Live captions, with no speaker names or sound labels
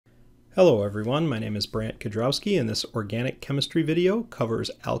Hello everyone, my name is Brant Kudrowski and this organic chemistry video covers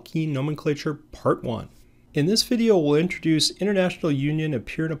Alkene Nomenclature Part 1. In this video we'll introduce International Union of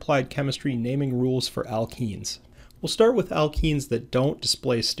Pure and Applied Chemistry naming rules for alkenes. We'll start with alkenes that don't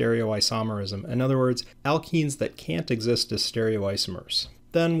display stereoisomerism, in other words, alkenes that can't exist as stereoisomers.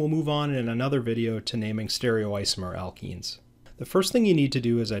 Then we'll move on in another video to naming stereoisomer alkenes. The first thing you need to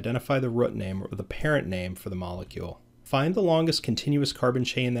do is identify the root name or the parent name for the molecule. Find the longest continuous carbon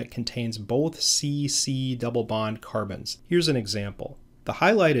chain that contains both C-C double bond carbons. Here's an example. The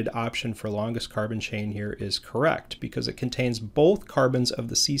highlighted option for longest carbon chain here is correct because it contains both carbons of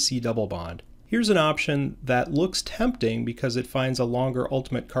the C-C double bond. Here's an option that looks tempting because it finds a longer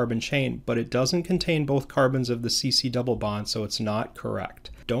ultimate carbon chain, but it doesn't contain both carbons of the C-C double bond, so it's not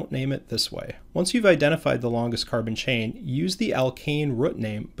correct. Don't name it this way. Once you've identified the longest carbon chain, use the alkane root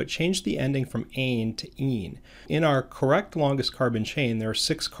name, but change the ending from ane to ene. In our correct longest carbon chain, there are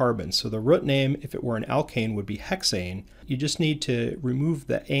 6 carbons, so the root name, if it were an alkane, would be hexane. You just need to remove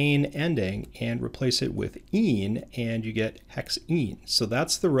the ane ending and replace it with ene, and you get hexene. So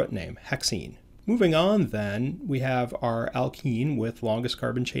that's the root name, hexene. Moving on then, we have our alkene with longest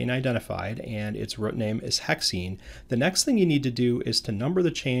carbon chain identified and its root name is hexene. The next thing you need to do is to number the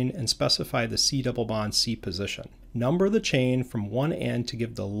chain and specify the C double bond C position. Number the chain from one end to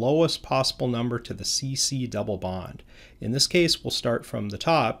give the lowest possible number to the C-C double bond. In this case, we'll start from the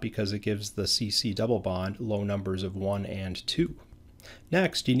top because it gives the C-C double bond low numbers of 1 and 2.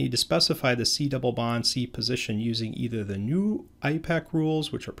 Next, you need to specify the C double bond C position using either the new IUPAC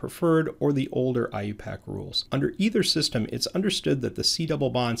rules, which are preferred, or the older IUPAC rules. Under either system, it's understood that the C double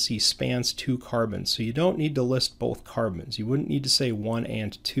bond C spans 2 carbons, so you don't need to list both carbons. You wouldn't need to say 1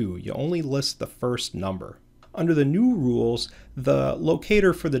 and 2. You only list the first number. Under the new rules, the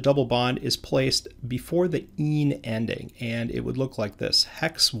locator for the double bond is placed before the ene ending, and it would look like this,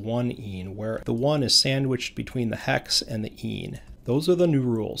 hex 1 ene, where the 1 is sandwiched between the hex and the ene. Those are the new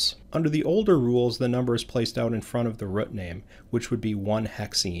rules. Under the older rules, the number is placed out in front of the root name, which would be 1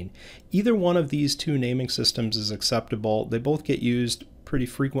 hexene. Either one of these two naming systems is acceptable. They both get used pretty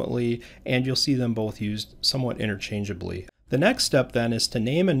frequently, and you'll see them both used somewhat interchangeably. The next step then is to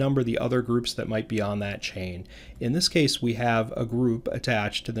name and number the other groups that might be on that chain. In this case, we have a group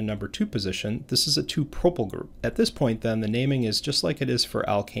attached to the number 2 position. This is a 2-propyl group. At this point then, the naming is just like it is for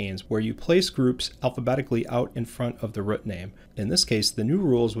alkanes, where you place groups alphabetically out in front of the root name. In this case, the new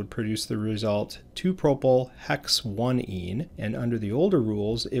rules would produce the result 2-propyl hex 1 ene, and under the older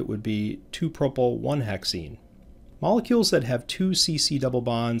rules, it would be 2-propyl 1 hexene. Molecules that have 2 C-C double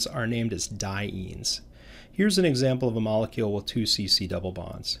bonds are named as dienes. Here's an example of a molecule with 2 C-C double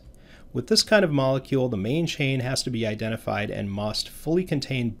bonds. With this kind of molecule, the main chain has to be identified and must fully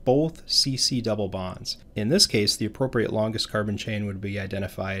contain both C-C double bonds. In this case, the appropriate longest carbon chain would be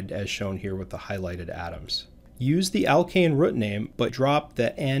identified as shown here with the highlighted atoms. Use the alkane root name, but drop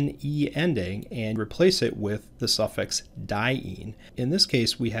the ne ending and replace it with the suffix diene. In this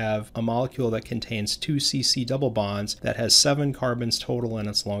case, we have a molecule that contains 2 C-C double bonds that has 7 carbons total in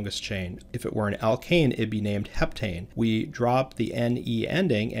its longest chain. If it were an alkane, it'd be named heptane. We drop the ne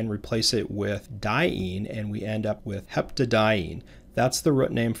ending and replace it with diene, and we end up with heptadiene. That's the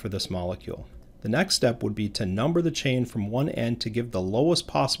root name for this molecule. The next step would be to number the chain from one end to give the lowest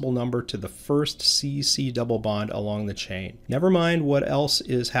possible number to the first C-C double bond along the chain. Never mind what else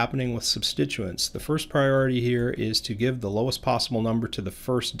is happening with substituents. The first priority here is to give the lowest possible number to the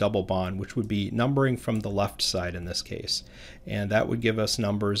first double bond, which would be numbering from the left side in this case. And that would give us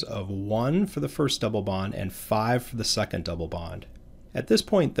numbers of 1 for the first double bond and 5 for the second double bond. At this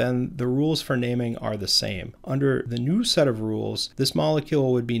point then, the rules for naming are the same. Under the new set of rules, this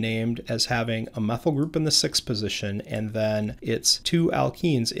molecule would be named as having a methyl group in the 6th position and then its 2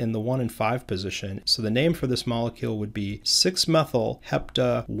 alkenes in the 1 and 5 position. So the name for this molecule would be 6-methyl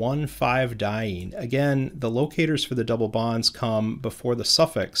hepta-1,5-diene. Again, the locators for the double bonds come before the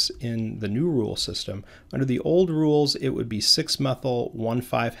suffix in the new rule system. Under the old rules, it would be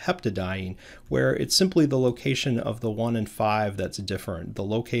 6-methyl-1,5-heptadiene, where it's simply the location of the 1 and 5 that's different. The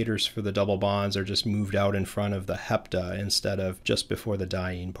locators for the double bonds are just moved out in front of the hepta instead of just before the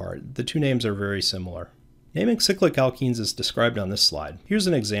diene part. The two names are very similar. Naming cyclic alkenes is described on this slide. Here's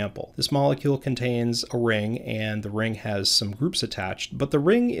an example. This molecule contains a ring and the ring has some groups attached, but the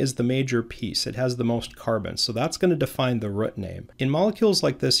ring is the major piece. It has the most carbons, so that's going to define the root name. In molecules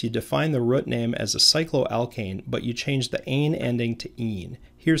like this, you define the root name as a cycloalkane, but you change the ane ending to ene.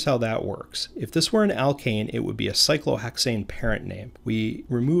 Here's how that works. If this were an alkane, it would be a cyclohexane parent name. We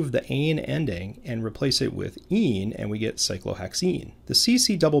remove the ane ending and replace it with ene, and we get cyclohexene. The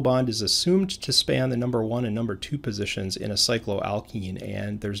CC double bond is assumed to span the number 1 and number 2 positions in a cycloalkene,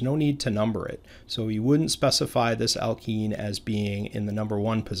 and there's no need to number it. So you wouldn't specify this alkene as being in the number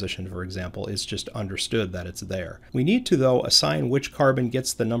 1 position, for example. It's just understood that it's there. We need to, though, assign which carbon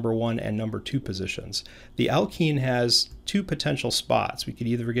gets the number 1 and number 2 positions. The alkene has 2 potential spots. We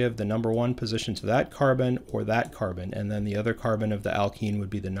could either give the number 1 position to that carbon or that carbon, and then the other carbon of the alkene would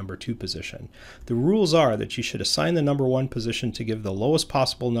be the number 2 position. The rules are that you should assign the number 1 position to give the lowest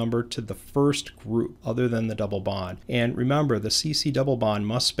possible number to the first group other than the double bond. And remember, the CC double bond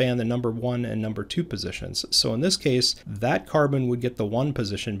must span the number 1 and number 2 positions. So in this case, that carbon would get the 1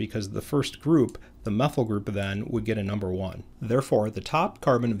 position because the first group, the methyl group, then would get a number 1. Therefore, the top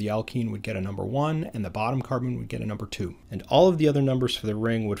carbon of the alkene would get a number 1 and the bottom carbon would get a number 2. And all of the other numbers for the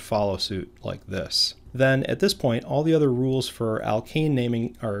ring would follow suit like this. Then at this point, all the other rules for alkane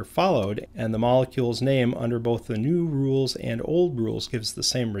naming are followed, and the molecule's name under both the new rules and old rules gives the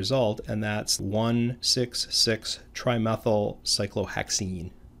same result, and that's 1,6,6-trimethyl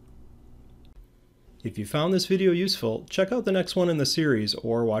cyclohexene. If you found this video useful, check out the next one in the series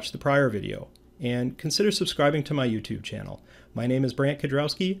or watch the prior video. And consider subscribing to my YouTube channel. My name is Brant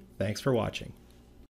Kudrowski. Thanks for watching.